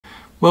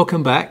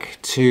Welcome back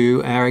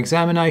to our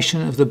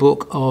examination of the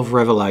book of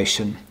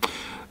Revelation,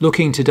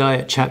 looking today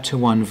at chapter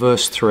 1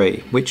 verse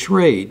 3, which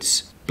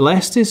reads,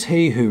 "Blessed is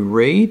he who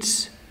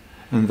reads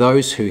and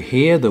those who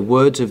hear the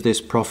words of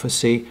this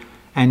prophecy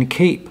and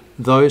keep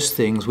those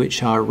things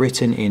which are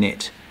written in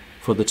it,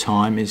 for the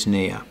time is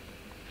near."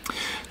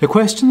 The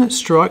question that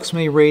strikes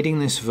me reading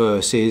this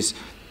verse is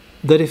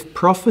that if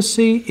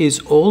prophecy is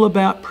all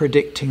about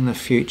predicting the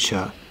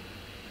future,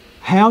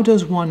 how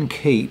does one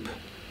keep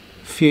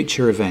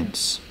future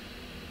events?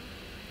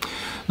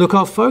 Look,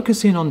 I'll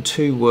focus in on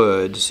two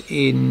words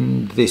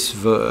in this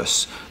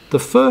verse. The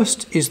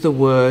first is the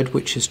word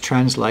which is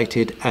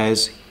translated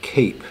as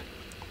keep.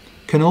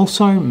 Can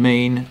also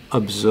mean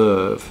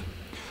observe.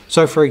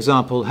 So for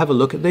example, have a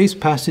look at these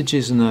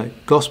passages in the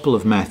Gospel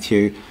of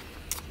Matthew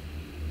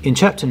in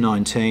chapter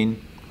 19,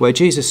 where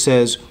Jesus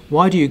says,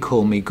 "Why do you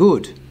call me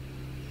good?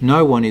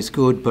 No one is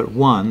good but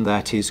one,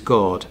 that is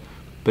God.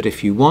 But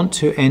if you want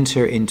to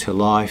enter into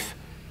life,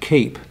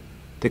 keep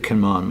the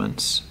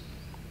commandments."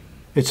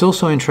 It's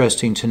also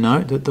interesting to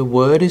note that the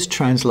word is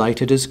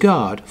translated as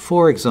guard,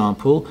 for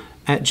example,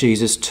 at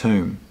Jesus'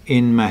 tomb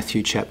in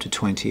Matthew chapter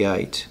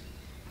 28.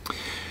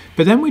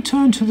 But then we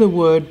turn to the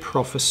word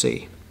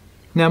prophecy.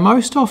 Now,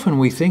 most often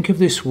we think of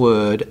this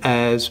word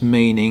as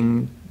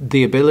meaning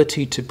the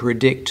ability to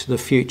predict the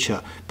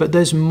future, but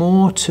there's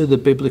more to the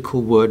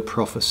biblical word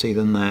prophecy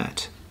than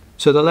that.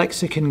 So the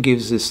lexicon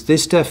gives us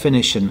this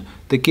definition: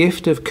 the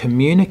gift of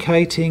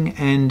communicating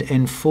and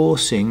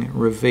enforcing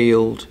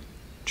revealed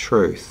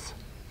truth.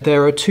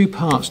 There are two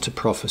parts to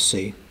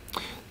prophecy.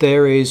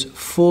 There is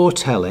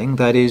foretelling,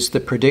 that is the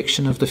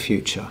prediction of the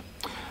future,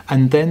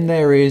 and then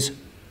there is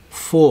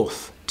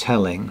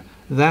forthtelling,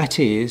 that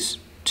is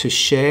to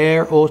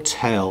share or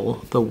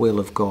tell the will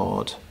of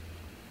God.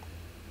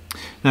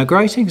 Now, a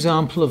great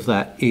example of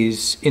that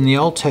is in the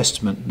Old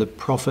Testament, the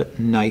prophet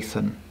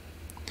Nathan.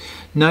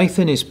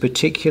 Nathan is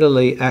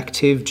particularly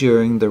active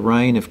during the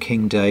reign of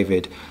King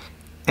David,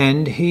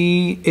 and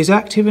he is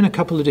active in a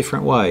couple of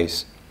different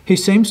ways. He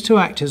seems to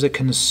act as a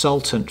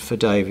consultant for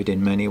David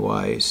in many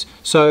ways.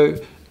 So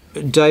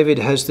David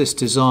has this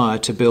desire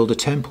to build a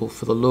temple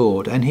for the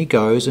Lord, and he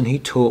goes and he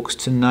talks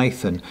to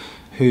Nathan,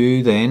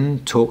 who then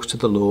talks to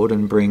the Lord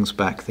and brings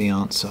back the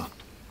answer.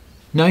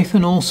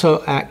 Nathan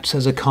also acts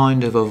as a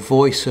kind of a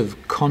voice of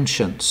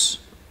conscience.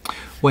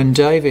 When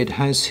David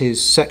has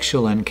his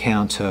sexual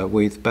encounter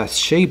with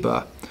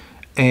Bathsheba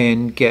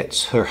and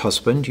gets her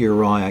husband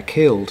Uriah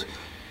killed,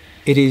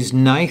 it is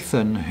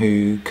Nathan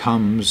who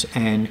comes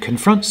and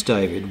confronts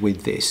David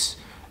with this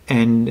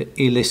and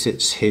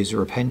elicits his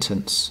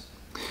repentance.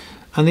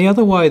 And the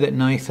other way that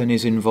Nathan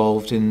is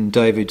involved in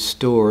David's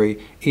story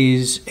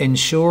is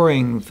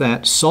ensuring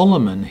that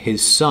Solomon,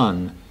 his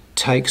son,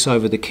 takes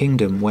over the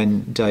kingdom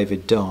when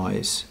David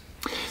dies.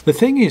 The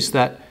thing is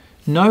that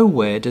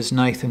nowhere does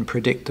Nathan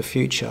predict the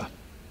future.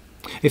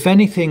 If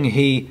anything,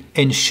 he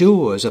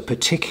ensures a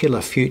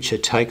particular future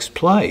takes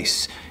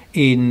place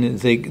in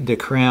the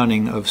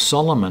crowning of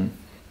Solomon,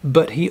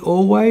 but he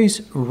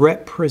always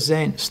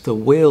represents the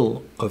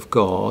will of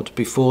God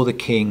before the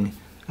king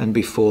and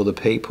before the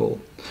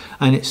people.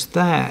 And it's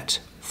that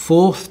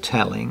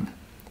forthtelling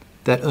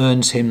that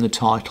earns him the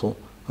title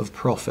of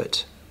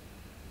prophet.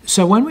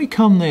 So when we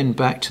come then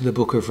back to the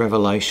book of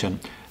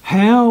Revelation,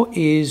 how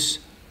is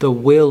the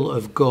will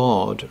of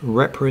God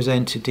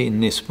represented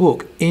in this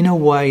book in a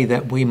way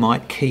that we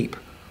might keep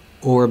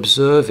or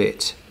observe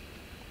it?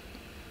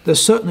 There's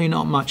certainly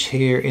not much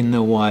here in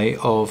the way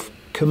of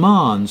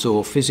commands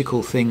or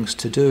physical things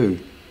to do.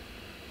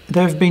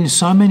 There have been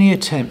so many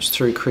attempts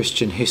through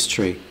Christian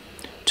history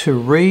to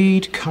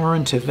read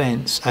current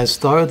events as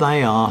though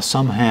they are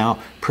somehow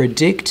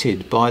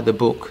predicted by the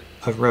book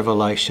of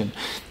Revelation,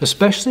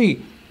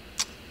 especially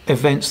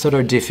events that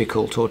are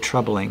difficult or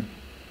troubling.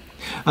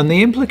 And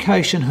the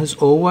implication has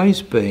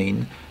always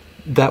been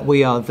that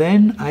we are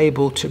then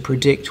able to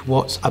predict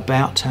what's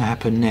about to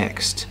happen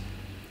next.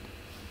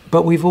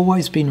 But we've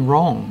always been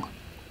wrong.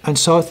 And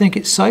so I think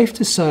it's safe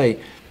to say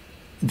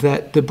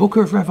that the book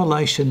of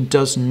Revelation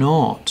does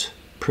not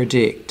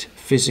predict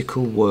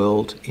physical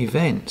world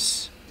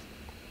events.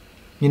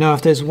 You know,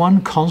 if there's one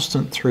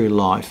constant through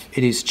life,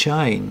 it is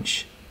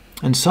change.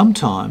 And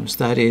sometimes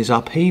that is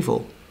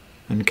upheaval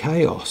and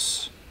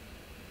chaos.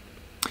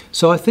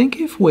 So I think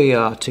if we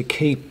are to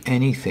keep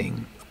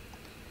anything,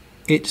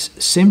 it's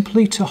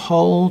simply to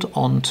hold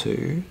on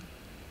to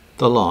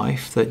the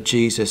life that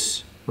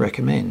Jesus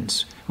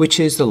recommends, which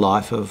is the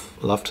life of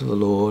love to the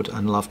Lord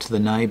and love to the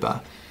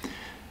neighbour.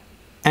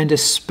 And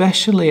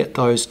especially at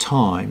those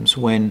times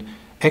when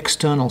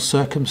external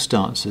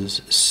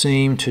circumstances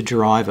seem to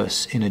drive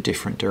us in a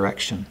different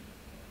direction.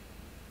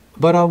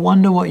 But I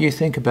wonder what you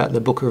think about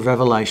the book of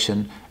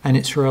Revelation and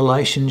its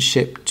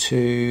relationship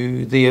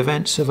to the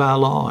events of our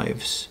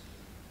lives.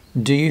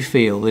 Do you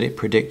feel that it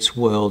predicts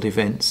world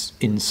events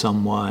in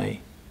some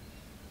way?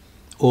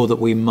 Or that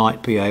we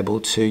might be able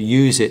to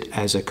use it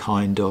as a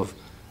kind of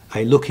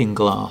a looking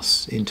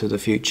glass into the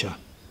future?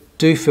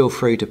 Do feel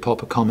free to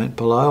pop a comment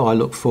below. I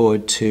look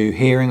forward to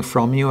hearing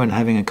from you and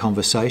having a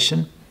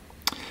conversation.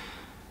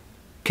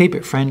 Keep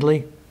it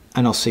friendly,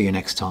 and I'll see you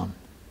next time.